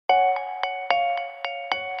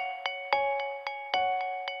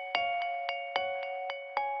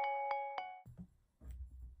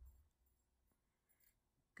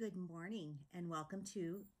Good morning and welcome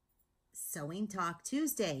to Sewing Talk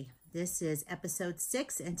Tuesday. This is episode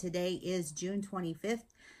 6 and today is June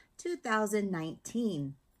 25th,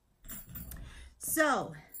 2019.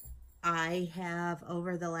 So I have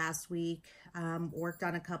over the last week worked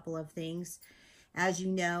on a couple of things. As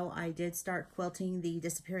you know, I did start quilting the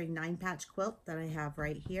disappearing 9-patch quilt that I have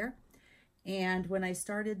right here. And when I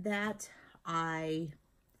started that, I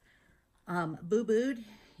boo-booed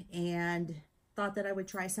and thought that I would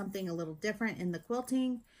try something a little different in the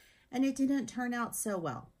quilting, and it didn't turn out so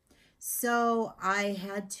well. So I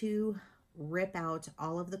had to rip out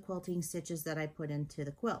all of the quilting stitches that I put into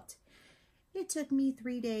the quilt. It took me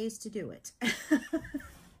 3 days to do it.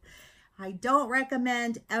 I don't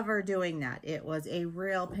recommend ever doing that. It was a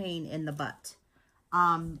real pain in the butt.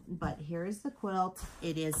 But here is the quilt.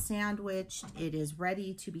 It is sandwiched. It is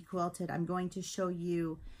ready to be quilted. I'm going to show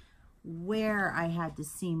you where I had to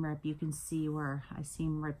seam rip. You can see where I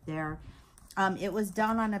seam ripped there. It was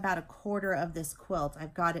done on about a quarter of this quilt.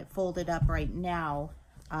 I've got it folded up right now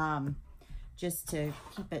just to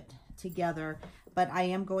keep it together. But I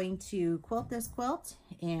am going to quilt this quilt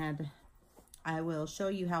and I will show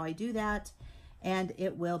you how I do that. And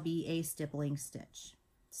it will be a stippling stitch.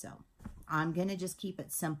 So I'm going to just keep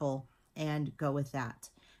it simple and go with that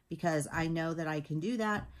because I know that I can do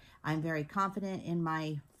that. I'm very confident in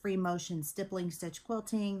my free motion stippling stitch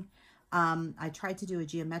quilting. I tried to do a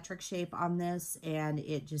geometric shape on this and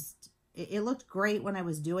it looked great when I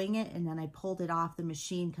was doing it, and then I pulled it off the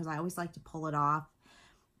machine because I always like to pull it off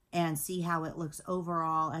and see how it looks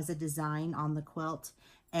overall as a design on the quilt,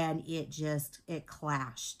 and it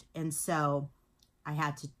clashed, and so I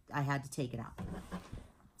had to take it out.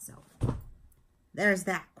 So there's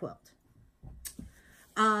that quilt.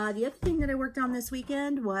 The other thing that I worked on this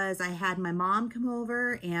weekend was I had my mom come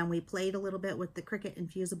over and we played a little bit with the Cricut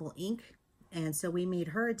infusible ink. And so we made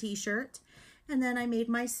her a t-shirt, and then I made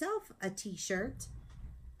myself a t-shirt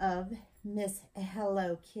of Miss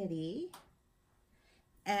Hello Kitty.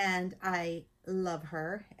 And I love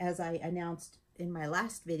her, as I announced in my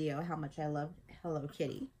last video how much I love Hello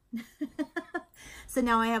Kitty. So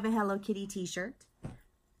now I have a Hello Kitty t-shirt.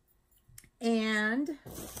 And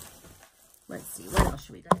let's see, what else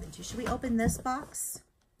should we dive into? Should we open this box?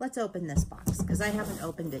 Let's open this box because I haven't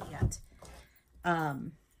opened it yet.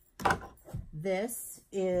 This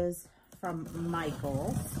is from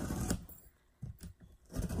Michael's.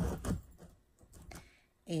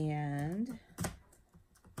 And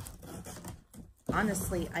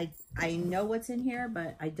honestly, I know what's in here,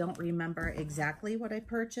 but I don't remember exactly what I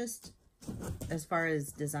purchased as far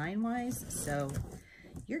as design-wise. So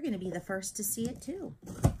you're going to be the first to see it too.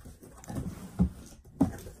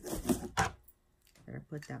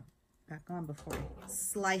 Put that back on before I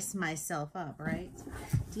slice myself up, right?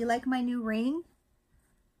 Do you like my new ring?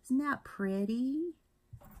 Isn't that pretty?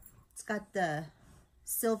 It's got the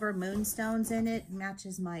silver moonstones in it.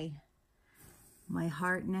 Matches my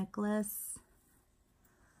heart necklace.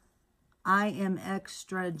 I am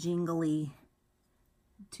extra jingly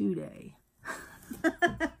today.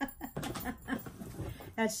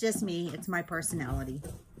 That's just me. It's my personality.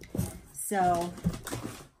 So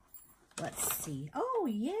let's see. Oh,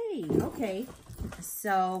 yay. Okay.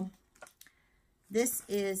 So this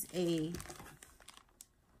is a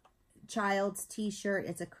child's t-shirt.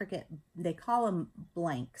 It's a Cricut. They call them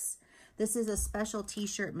blanks. This is a special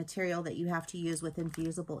t-shirt material that you have to use with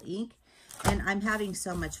infusible ink. And I'm having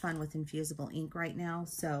so much fun with infusible ink right now.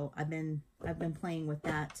 So I've been playing with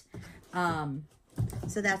that.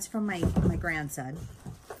 So that's from my grandson.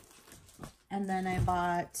 And then I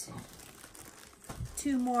bought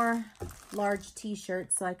 2 more large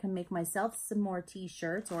t-shirts so I can make myself some more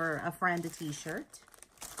t-shirts, or a friend a t-shirt.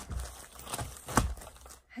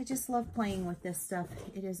 I just love playing with this stuff.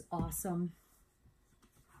 It is awesome.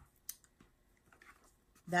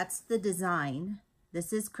 That's the design.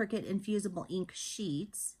 This is Cricut infusible ink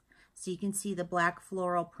sheets. So you can see the black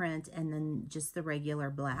floral print and then just the regular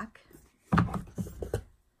black.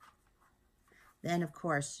 Then of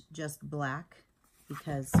course just black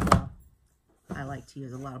because, well, I like to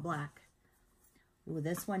use a lot of black. Ooh,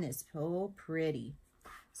 this one is so pretty.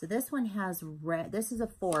 So this one has red. This is a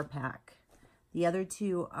 4-pack. The other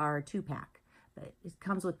 2 are 2-pack. But it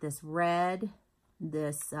comes with this red,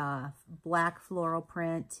 this black floral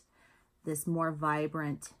print, this more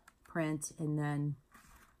vibrant print, and then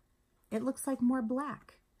it looks like more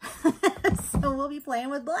black. So we'll be playing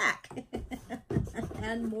with black.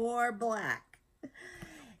 And more black.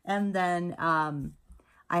 And then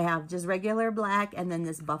I have just regular black and then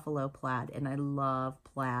this buffalo plaid, and I love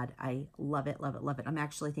plaid. I love it, love it, love it. I'm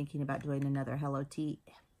actually thinking about doing another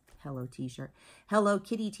Hello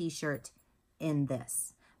Kitty t-shirt in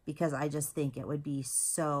this, because I just think it would be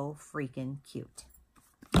so freaking cute.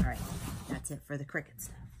 All right, that's it for the Cricut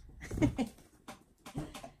stuff.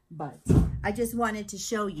 But I just wanted to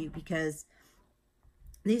show you because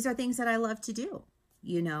these are things that I love to do,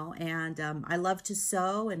 you know, and I love to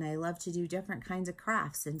sew and I love to do different kinds of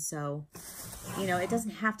crafts. And so, you know, it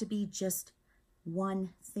doesn't have to be just one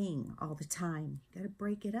thing all the time. You got to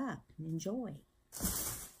break it up and enjoy.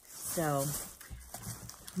 So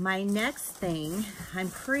my next thing, I'm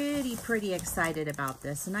pretty excited about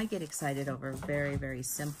this, and I get excited over very, very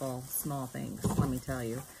simple, small things, let me tell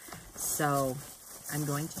you. So I'm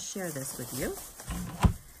going to share this with you.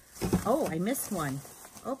 Oh, I missed one.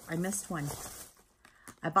 Oh, I missed one.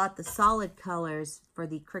 I bought the solid colors for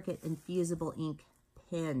the Cricut Infusible Ink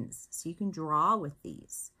pens. So you can draw with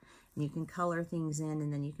these. And you can color things in,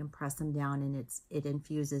 and then you can press them down, and it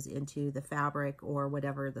infuses into the fabric or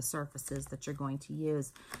whatever the surfaces that you're going to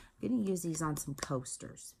use. I'm going to use these on some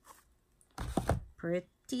coasters.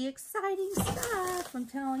 Pretty exciting stuff, I'm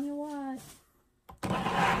telling you what.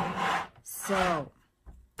 So,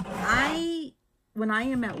 when I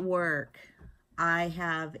am at work, I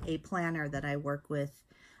have a planner that I work with.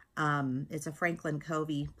 It's a Franklin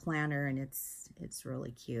Covey planner, and it's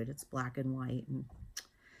really cute. It's black and white, and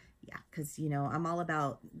yeah, because, you know, I'm all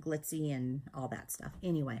about glitzy and all that stuff.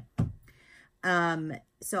 Anyway,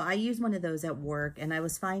 so I use one of those at work, and I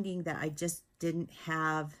was finding that I just didn't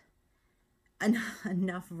have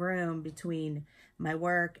enough room between my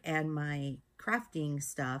work and my crafting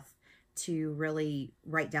stuff to really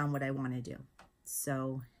write down what I want to do.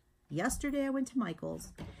 So yesterday I went to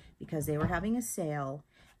Michael's because they were having a sale,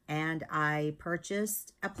 and I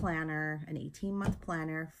purchased a planner, an 18-month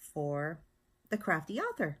planner for the Crafty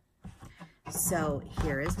author. So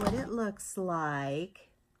here is what it looks like.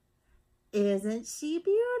 Isn't she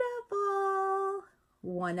beautiful?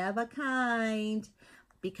 One of a kind,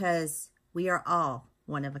 because we are all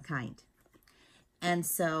one of a kind. And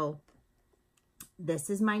so this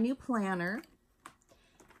is my new planner,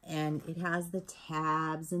 and it has the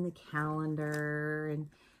tabs and the calendar, and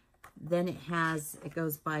then it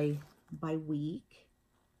goes by week,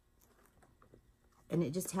 and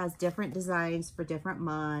it just has different designs for different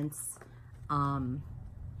months,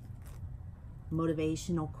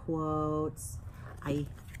 motivational quotes. I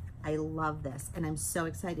love this, and I'm so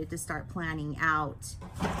excited to start planning out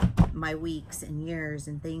my weeks and years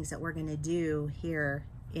and things that we're going to do here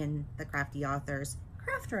in the Crafty Authors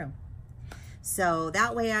craft room. So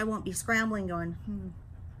that way I won't be scrambling going,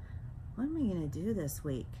 what am I going to do this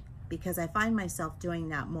week? Because I find myself doing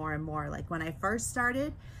that more and more. Like when I first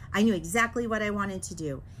started, I knew exactly what I wanted to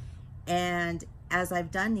do. And as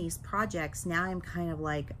I've done these projects, now I'm kind of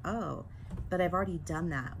like, oh, but I've already done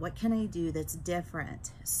that. What can I do that's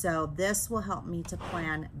different? So this will help me to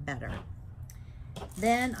plan better.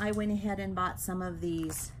 Then I went ahead and bought some of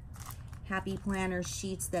these Happy Planner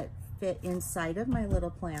sheets that fit inside of my little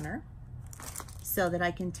planner so that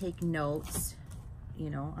I can take notes, you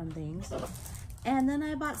know, on things. And then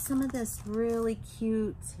I bought some of this really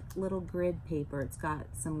cute little grid paper. It's got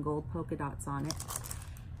some gold polka dots on it.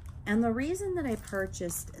 And the reason that I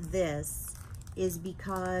purchased this is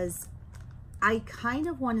because I kind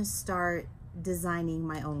of want to start designing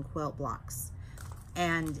my own quilt blocks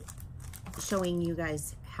and showing you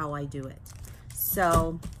guys how I do it.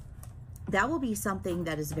 So that will be something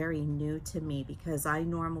that is very new to me, because I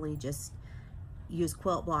normally just use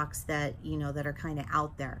quilt blocks that, you know, that are kind of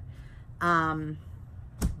out there.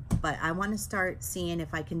 But I want to start seeing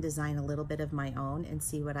if I can design a little bit of my own and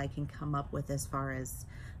see what I can come up with as far as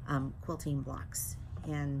quilting blocks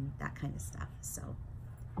and that kind of stuff. So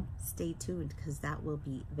stay tuned, because that will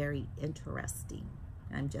be very interesting.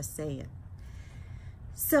 I'm just saying.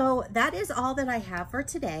 So that is all that I have for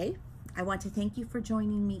today. I want to thank you for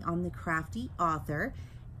joining me on the Crafty Author.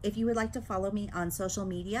 If you would like to follow me on social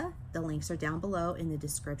media, the links are down below in the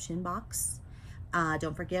description box.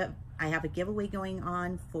 Don't forget, I have a giveaway going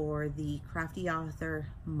on for the Crafty Author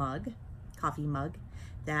mug, coffee mug.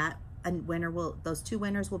 Those two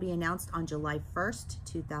winners will be announced on July 1st,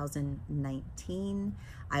 2019.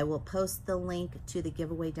 I will post the link to the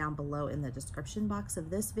giveaway down below in the description box of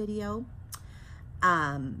this video.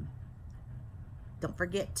 Don't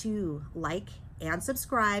forget to like and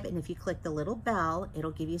subscribe, and if you click the little bell,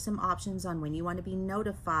 it'll give you some options on when you want to be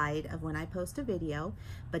notified of when I post a video.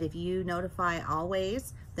 But if you notify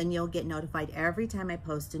always, then you'll get notified every time I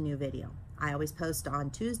post a new video. I always post on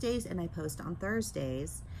Tuesdays and I post on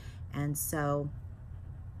Thursdays. And so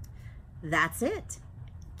that's it.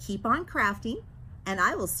 Keep on crafting, and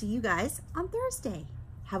I will see you guys on Thursday.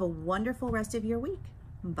 Have a wonderful rest of your week.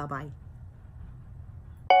 Bye-bye.